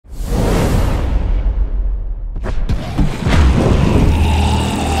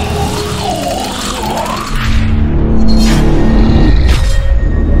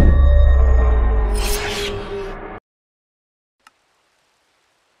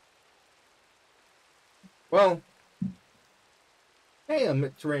Well, hey,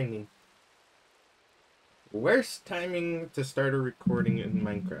 it's raining. Worst timing to start a recording in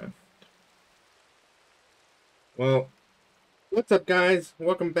Minecraft. Well, what's up, guys?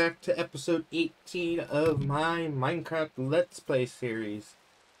 Welcome back to episode 18 of my Minecraft Let's Play series.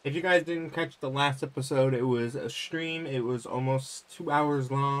 If you guys didn't catch the last episode, it was a stream. It was almost 2 hours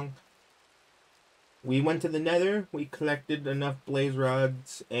long. We went to the nether, we collected enough blaze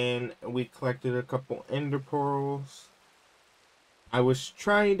rods, and we collected a couple ender pearls. I was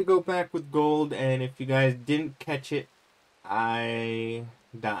trying to go back with gold, and if you guys didn't catch it, I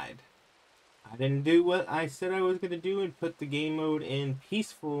died. I didn't do what I said I was going to do and put the game mode in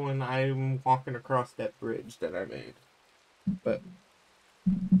peaceful when I'm walking across that bridge that I made. But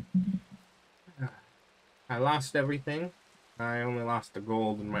I lost everything. I only lost the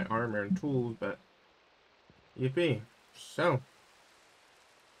gold and my armor and tools, but yippee. So,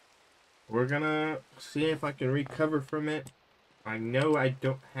 we're gonna see if I can recover from it. I know I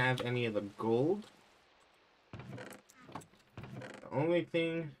don't have any of the gold. The only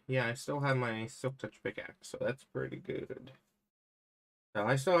thing, yeah, I still have my Silk Touch pickaxe, so that's pretty good. So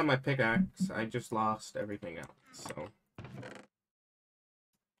I still have my pickaxe, I just lost everything else, so.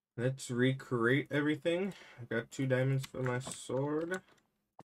 Let's recreate everything. I got 2 diamonds for my sword.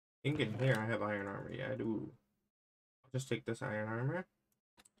 I think in here I have iron armor, yeah I do. I'll just take this iron armor.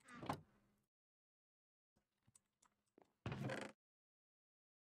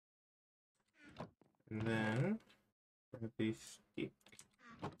 And then, grab these stick.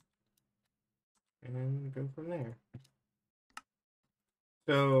 And go from there.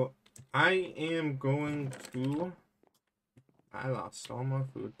 So, I am going to... I lost all my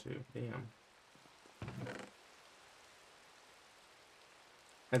food too, damn.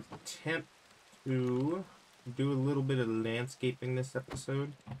 Attempt to do a little bit of landscaping this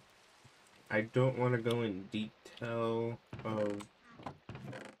episode. I don't want to go in detail of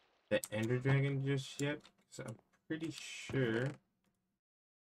the Ender Dragon just yet, so I'm pretty sure...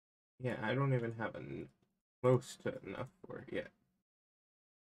 Yeah, I don't even have close to enough for it yet.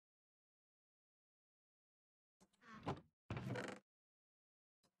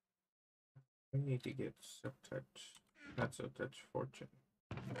 I need to get Silk Touch, not Silk Touch, Fortune.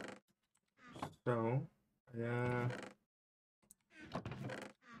 So, yeah.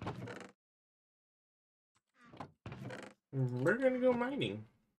 We're gonna go mining.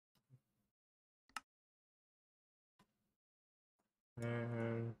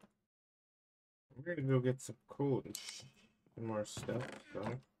 And we're gonna go get some coal and more stuff,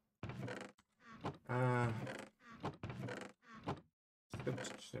 so. Silk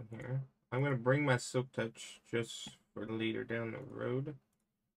Touch in here. I'm gonna bring my Silk Touch just for later down the road.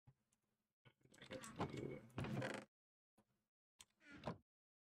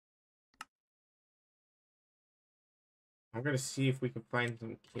 I'm gonna see if we can find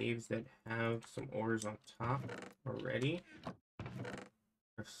some caves that have some ores on top already.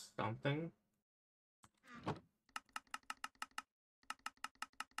 Or something.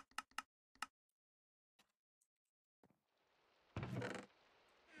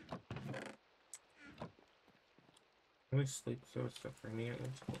 Let me sleep so stuff for me.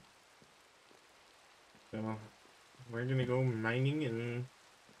 So we're gonna go mining and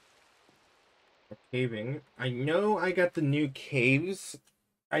caving. I know I got the new caves.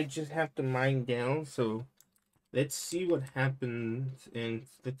 I just have to mine down, so let's see what happens and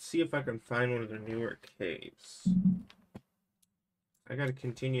let's see if I can find one of the newer caves. I gotta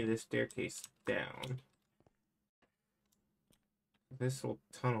continue this staircase down. This little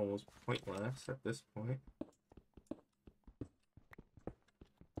tunnel was pointless at this point.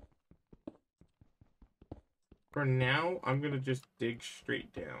 For now, I'm gonna just dig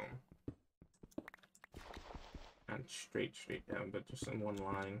straight down. Not straight down, but just in one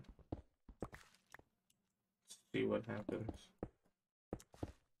line. Let's see what happens.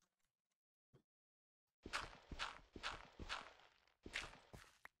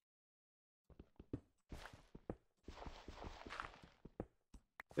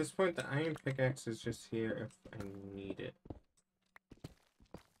 At this point, the iron pickaxe is just here if I need it.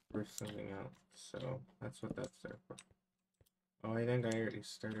 For something else, so that's what that's there for. Oh, I think I already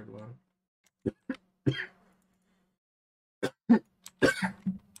started one.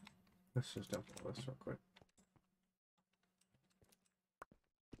 Let's just dump all this real quick.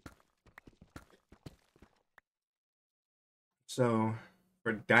 So,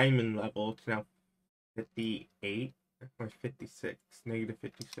 for diamond level, it's now 58 or 56, negative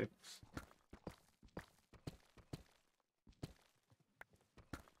 56.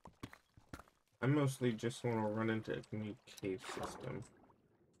 I mostly just want to run into a new cave system.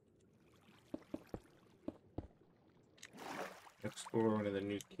 explore one of the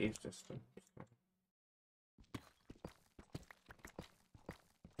new cave systems.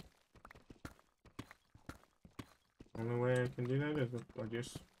 Only way I can do that is if I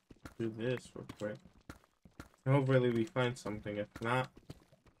just do this real quick. Hopefully we find something. If not,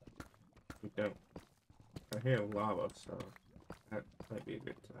 we don't. I hear lava, so that might be a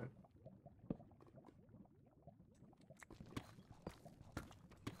good time.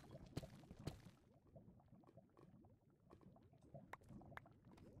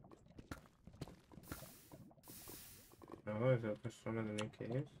 Oh, is that just one of the new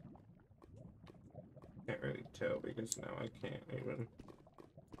caves? Can't really tell because now I can't even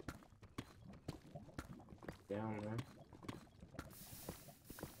down there.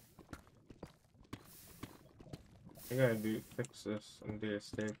 I gotta fix this and do a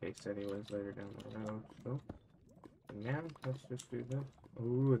staircase anyways later down the road. So now let's just do this.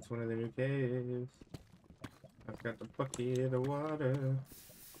 Ooh, it's one of the new caves. I've got the bucket of water.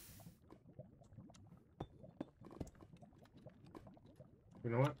 You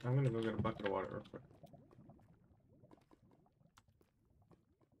know what? I'm gonna go get a bucket of water real quick.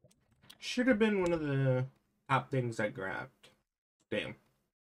 Should have been one of the top things I grabbed. Damn.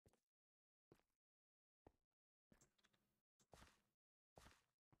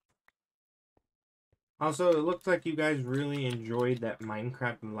 Also, it looks like you guys really enjoyed that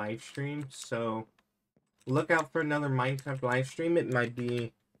Minecraft live stream, so look out for another Minecraft live stream. It might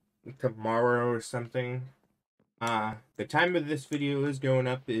be tomorrow or something. The time of this video is going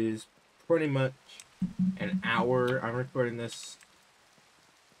up is pretty much an hour. I'm recording this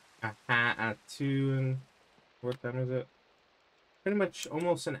at 2 and what time is it? Pretty much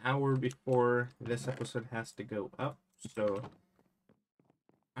almost an hour before this episode has to go up, so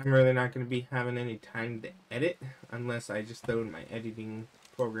I'm really not going to be having any time to edit unless I just throw in my editing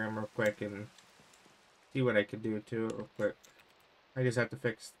program real quick and see what I could do to it real quick. I just have to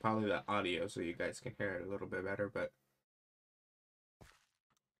fix probably the audio so you guys can hear it a little bit better, but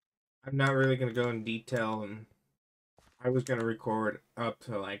I'm not really going to go in detail, and I was going to record up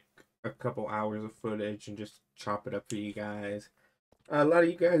to like a couple hours of footage and just chop it up for you guys. A lot of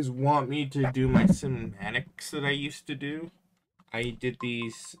you guys want me to do my cinematics that I used to do. I did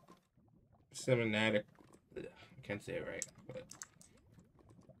these cinematic... I can't say it right, but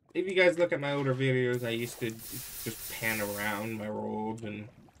if you guys look at my older videos, I used to just pan around my world and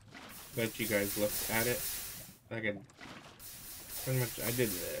let you guys look at it. I could pretty much, I did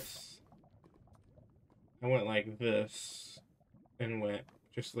this. I went like this and went,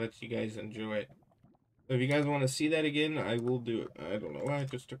 just let you guys enjoy it. So if you guys want to see that again, I will do it. I don't know why I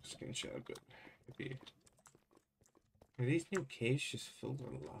just took a screenshot, but maybe. Are these new caves just filled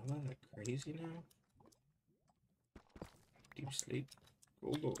with lava like crazy now? Deep sleep.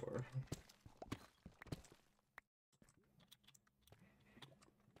 Goldor.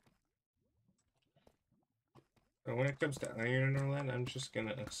 So when it comes to iron and all that, I'm just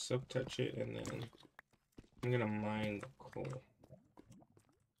gonna silk touch it and then I'm gonna mine the coal.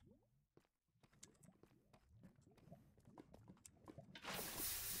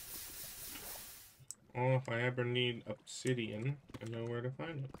 Oh, if I ever need obsidian, I know where to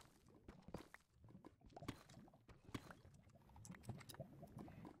find it.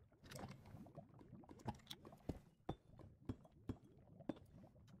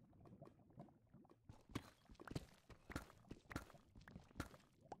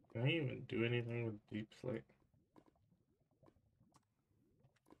 Can I even do anything with deep slate?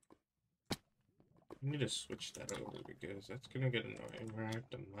 I need to switch that over because that's gonna get annoying where I have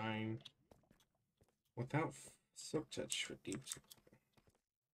to mine without silk touch for deep slate.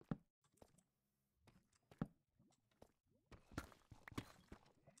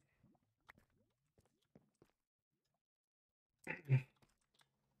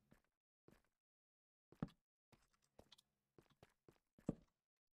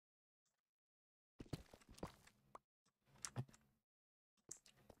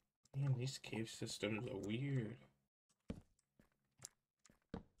 Man, these cave systems are weird.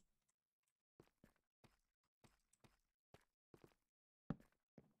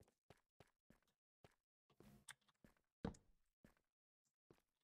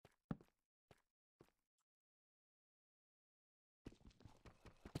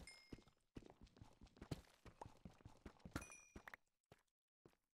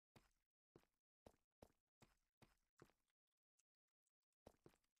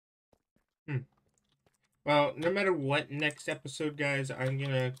 Well, no matter what next episode, guys, I'm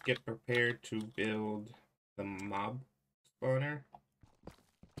gonna get prepared to build the mob spawner.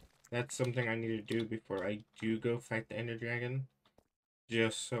 That's something I need to do before I do go fight the Ender Dragon.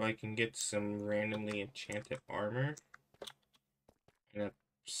 Just so I can get some randomly enchanted armor.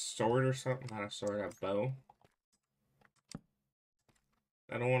 sword or something. Not a sword, a bow.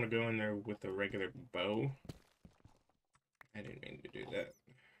 I don't want to go in there with a regular bow. I didn't mean to do that.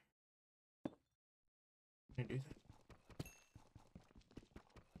 I do that.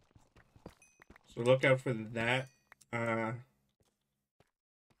 So look out for that.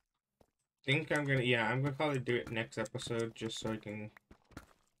 Think I'm gonna, yeah, I'm gonna probably do it next episode just so I can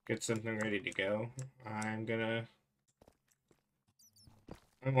get something ready to go. I'm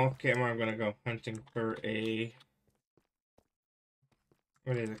off camera. I'm gonna go hunting for a,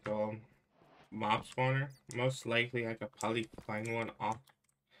 what is it called? Mob spawner. Most likely I could probably find one off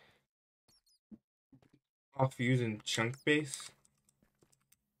using chunk base.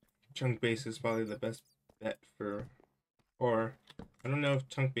 Chunk base is probably the best bet for, or I don't know if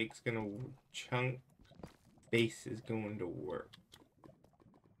chunk base is going to work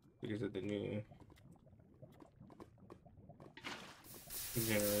because of the new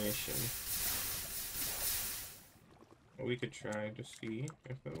generation. But we could try to see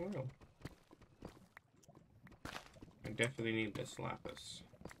if it will. I definitely need this lapis.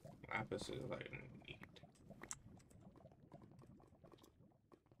 Lapis is like neat.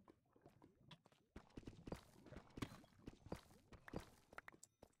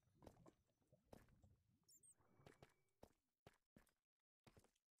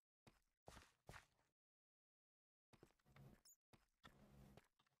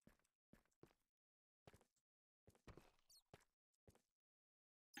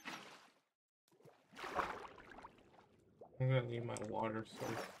 I'm gonna leave my water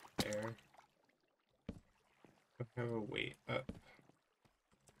source there. I have a weight up.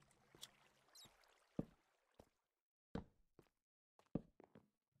 I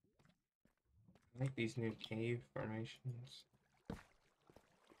like these new cave formations.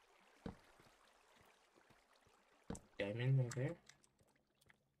 Diamond right there.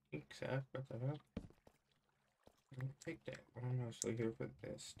 Pink sap, what the hell? I'll take that. I'm mostly here for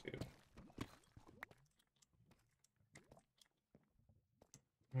this too.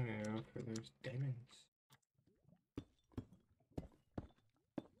 I'm gonna go for those diamonds.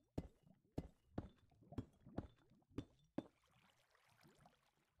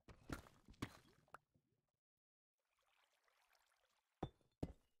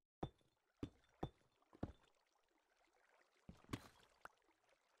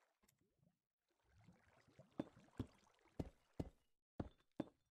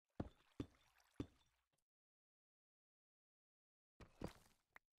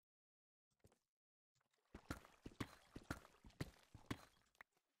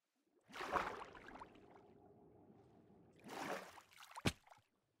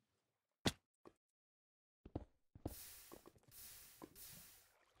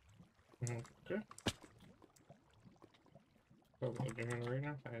 Okay. So what we're doing right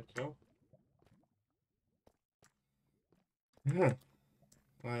now, so.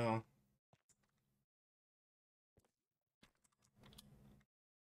 Well.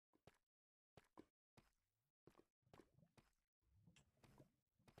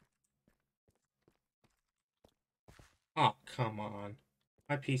 Oh, come on.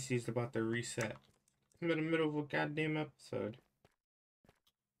 My PC's about to reset. I'm in the middle of a goddamn episode.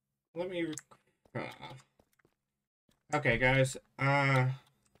 Let me. Okay, guys. I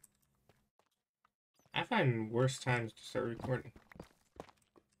find worse times to start recording.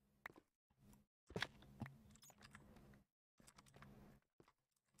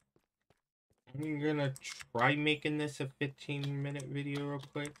 I'm gonna try making this a 15-minute video real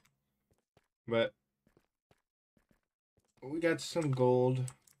quick. But we got some gold.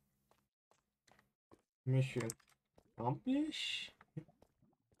 Mission accomplished?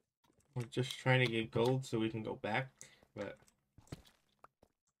 We're just trying to get gold so we can go back, but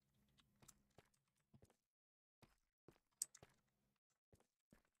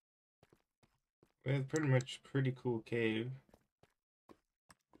we have pretty much pretty cool cave.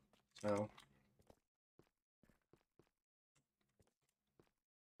 So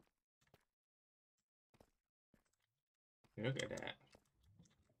look at that.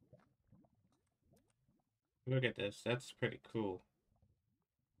 Look at this. That's pretty cool.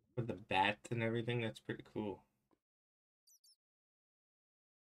 With the bats and everything, that's pretty cool.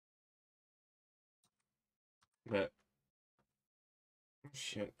 But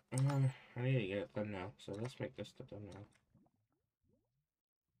shit. I need to get it done now. So let's make this the thumbnail.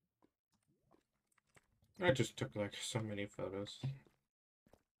 I just took like so many photos.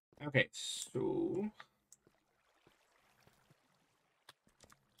 Okay, so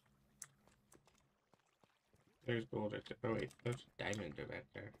there's gold right there. Oh wait, those diamonds are back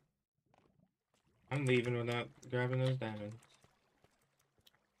there. I'm leaving without grabbing those diamonds.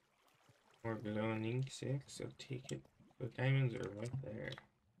 More glowing 6, so take it. The diamonds are right there.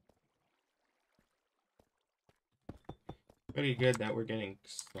 Pretty good that we're getting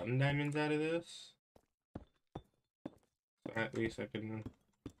some diamonds out of this. So at least I can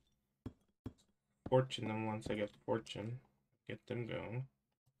fortune them once I get fortune. Get them going.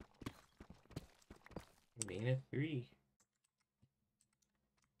 Main of 3.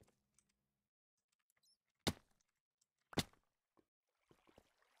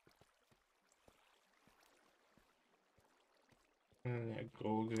 And that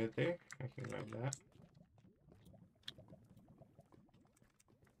gold right there. I can grab that.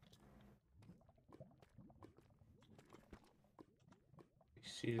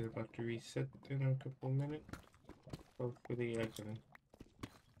 See, it's about to reset in a couple minutes. Hopefully I can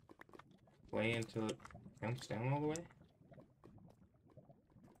play until it counts down all the way.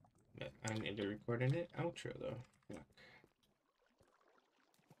 But I need to record an outro though. Fuck.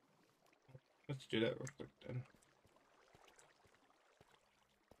 Let's do that real quick then.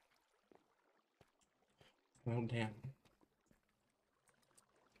 Oh damn.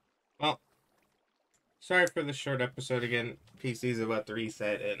 Well, sorry for the short episode again. PC's about to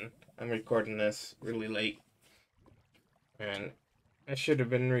reset and I'm recording this really late. And I should have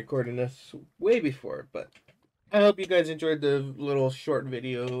been recording this way before, but I hope you guys enjoyed the little short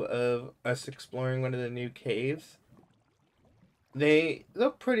video of us exploring one of the new caves. They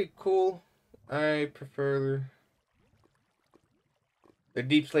look pretty cool. I prefer the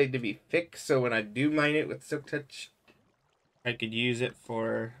deep slate to be fixed, so when I do mine it with Silk Touch, I could use it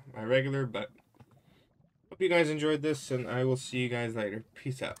for my regular, but hope you guys enjoyed this, and I will see you guys later.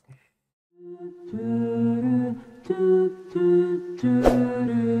 Peace out.